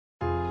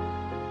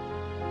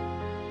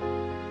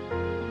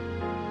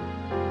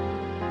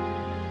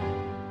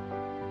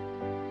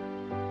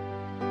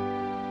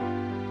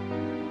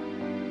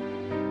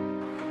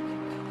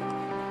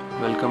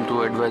Welcome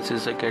to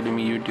Advices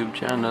Academy YouTube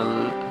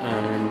channel,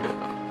 and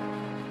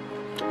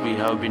we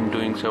have been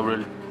doing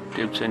several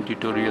tips and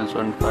tutorials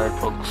on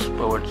Firefox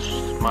powered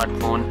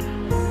smartphone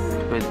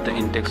with the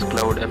Intex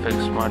Cloud FX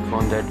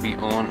smartphone that we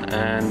own.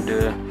 And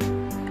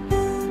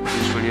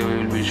this video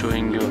we will be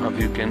showing you how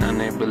you can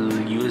enable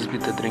USB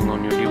tethering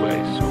on your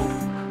device.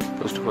 So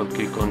first of all,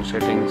 click on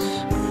settings,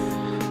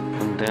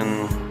 and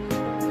then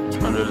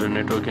under the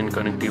network and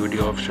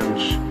connectivity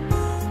options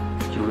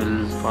you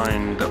will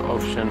find the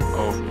option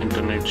of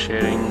internet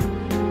sharing.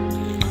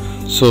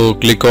 So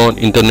click on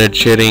internet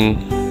sharing.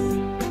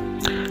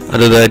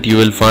 Under that you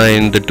will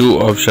find the two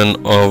options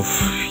of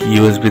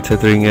USB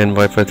tethering and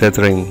Wi-Fi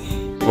tethering.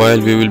 While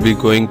we will be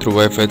going through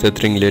Wi-Fi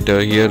tethering later,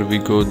 here we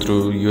go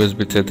through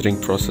USB tethering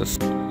process.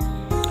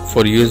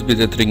 For USB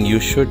tethering,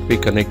 you should be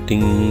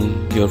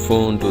connecting your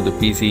phone to the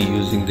PC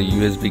using the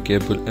USB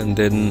cable, and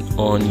then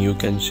you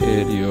can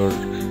share your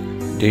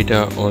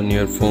data on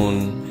your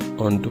phone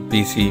onto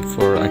PC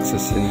for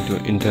accessing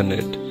to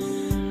internet.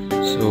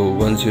 So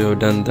once you have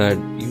done that,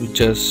 you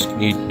just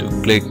need to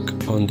click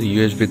on the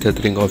USB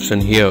tethering option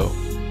here.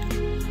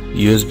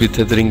 USB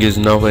tethering is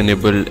now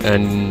enabled,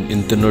 and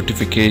in the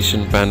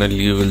notification panel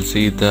you will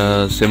see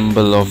the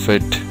symbol of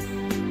it.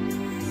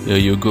 Here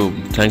you go.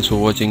 Thanks for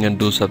watching, and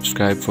do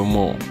subscribe for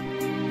more.